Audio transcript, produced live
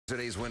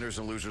Today's winners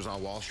and losers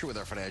on Wall Street with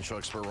our financial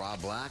expert Rob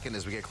Black. And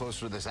as we get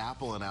closer to this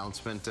Apple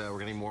announcement, we're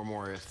getting more and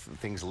more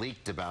things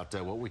leaked about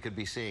what we could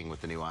be seeing with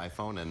the new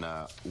iPhone. And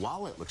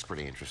wallet looks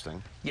pretty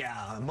interesting.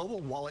 Yeah, a mobile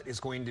wallet is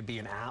going to be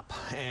an app,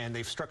 and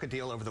they've struck a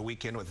deal over the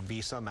weekend with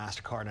Visa,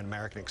 MasterCard, and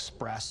American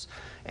Express.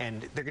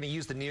 And they're going to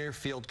use the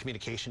near-field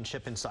communication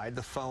chip inside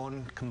the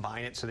phone,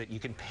 combine it so that you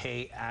can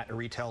pay at a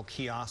retail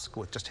kiosk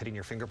with just hitting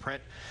your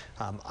fingerprint.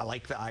 I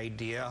like the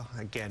idea.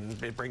 Again,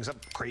 it brings up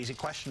crazy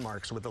question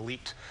marks with the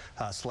leaked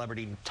celebrity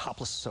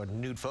topless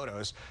nude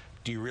photos.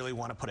 Do you really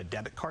want to put a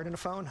debit card in a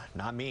phone?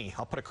 Not me.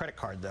 I'll put a credit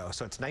card, though.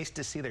 So it's nice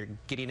to see they're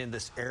getting in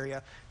this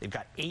area. They've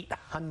got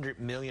 800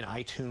 million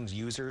iTunes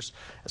users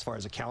as far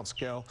as accounts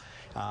go.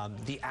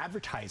 The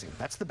advertising,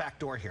 that's the back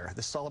door here.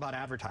 This is all about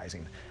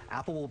advertising.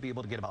 Apple will be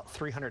able to get about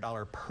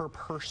 $300 per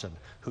person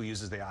who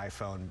uses the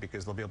iPhone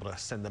because they'll be able to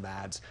send them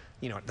ads,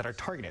 that are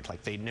targeted.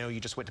 Like they know you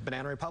just went to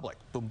Banana Republic.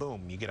 Boom,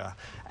 boom. You get an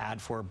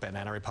ad for a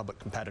Banana Republic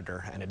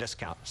competitor and a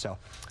discount. So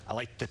I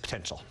like the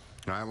potential.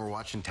 All right, we're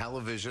watching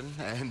television,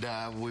 and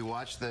we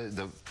watched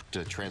the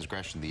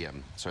transgression,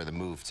 the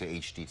move to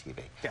HD TV.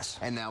 Yes.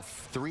 And now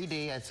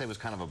 3D, I'd say, was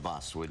kind of a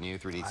bust, wouldn't you?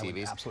 3D TVs. I would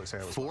absolutely say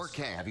it was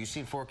 4K. Have you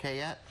seen 4K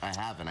yet? I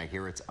haven't. I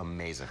hear it's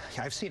amazing.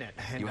 Yeah, I've seen it.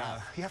 And you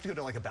have to go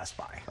to like a Best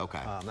Buy.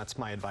 Okay. That's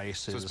my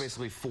advice. So it's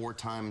basically 4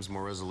 times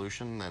more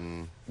resolution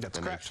than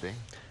correct. HD?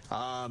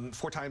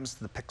 4 times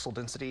the pixel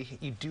density.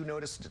 You do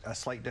notice a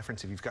slight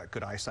difference if you've got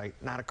good eyesight.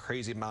 Not a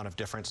crazy amount of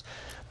difference.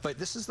 But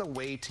this is the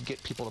way to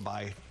get people to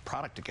buy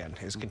product again,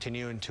 is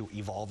continuing to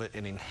evolve it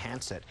and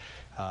enhance it.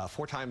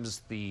 4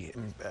 times the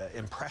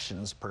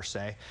impressions, per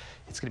se.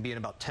 It's going to be in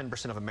about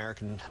 10%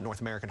 of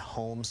North American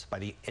homes by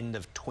the end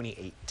of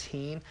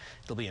 2018.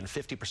 It'll be in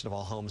 50% of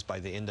all homes by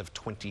the end of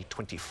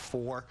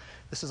 2024.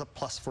 This is a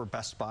plus for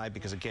Best Buy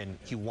because, again,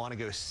 you want to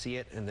go see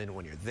it, and then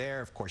when you're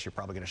there, of course, you're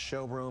probably going to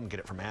showroom, get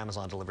it from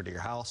Amazon delivered to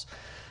your house.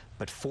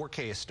 But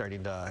 4K is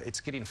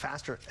it's getting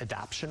faster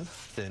adoption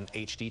than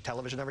HD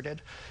television ever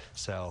did.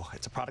 So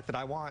it's a product that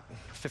I want.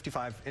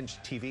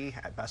 55-inch TV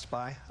at Best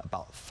Buy,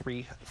 about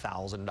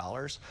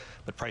 $3,000.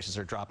 But prices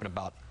are dropping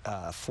about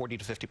 40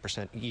 to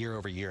 50% year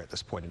over year at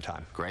this point in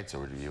time. Great.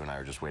 So you and I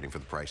are just waiting for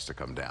the price to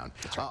come down.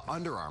 That's right.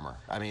 Under Armour.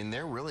 I mean,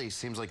 there really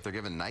seems like they're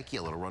giving Nike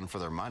a little run for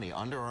their money.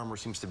 Under Armour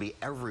seems to be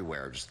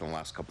everywhere just in the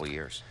last couple of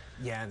years.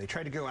 Yeah, and they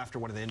tried to go after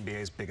one of the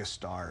NBA's biggest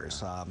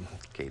stars.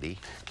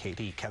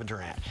 KD, Kevin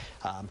Durant.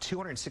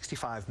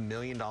 $265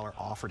 million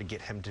offer to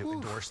get him to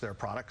endorse their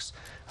products.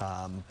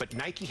 But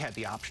Nike had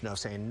the option of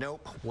saying,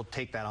 nope, we'll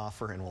take that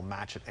offer and we'll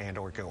match it and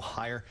or go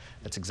higher.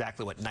 That's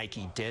exactly what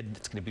Nike did.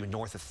 It's going to be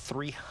north of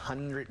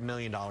 $300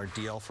 million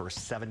deal for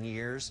 7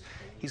 years.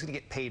 He's going to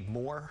get paid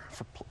more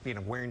for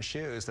wearing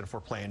shoes than for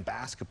playing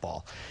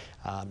basketball.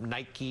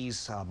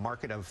 Nike's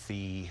market of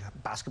the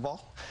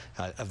basketball,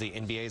 of the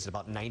NBA, is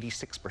about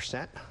 96%.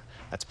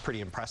 That's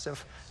pretty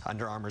impressive.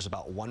 Under Armour is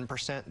about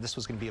 1%. This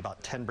was going to be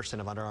about 10%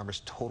 of Under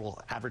Armour's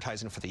total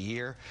advertising for the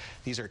year.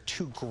 These are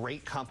 2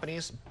 great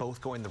companies,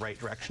 both going the right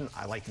direction.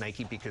 I like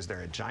Nike because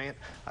they're a giant.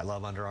 I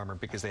love Under Armour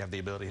because they have the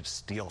ability to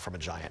steal from a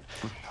giant.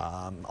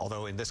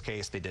 Although in this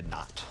case, they did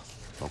not.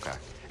 Okay.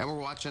 And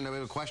we have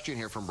a question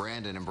here from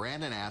Brandon, and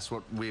Brandon asked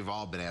what we've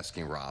all been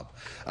asking Rob.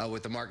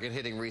 With the market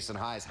hitting recent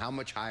highs, how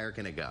much higher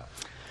can it go?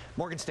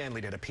 Morgan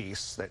Stanley did a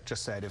piece that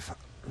just said if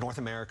North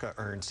America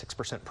earns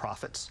 6%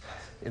 profits,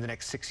 in the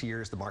next 6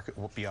 years, the market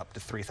will be up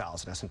to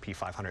 3,000, S&P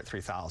 500,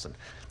 3,000.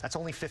 That's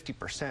only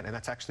 50%, and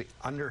that's actually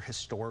under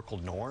historical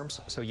norms.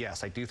 So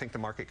yes, I do think the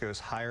market goes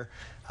higher.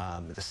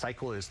 The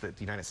cycle is that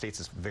the United States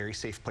is a very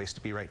safe place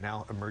to be right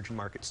now. Emerging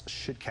markets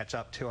should catch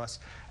up to us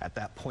at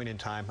that point in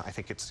time. I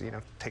think it's,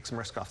 take some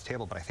risk off the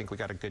table, but I think we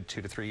got a good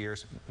 2 to 3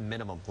 years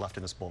minimum left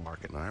in this bull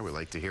market. All right, we'd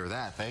like to hear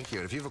that. Thank you.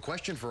 And if you have a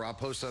question for Rob,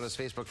 post on his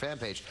Facebook fan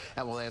page,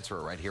 and we'll answer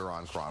it right here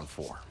on Cron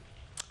 4.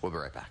 We'll be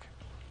right back.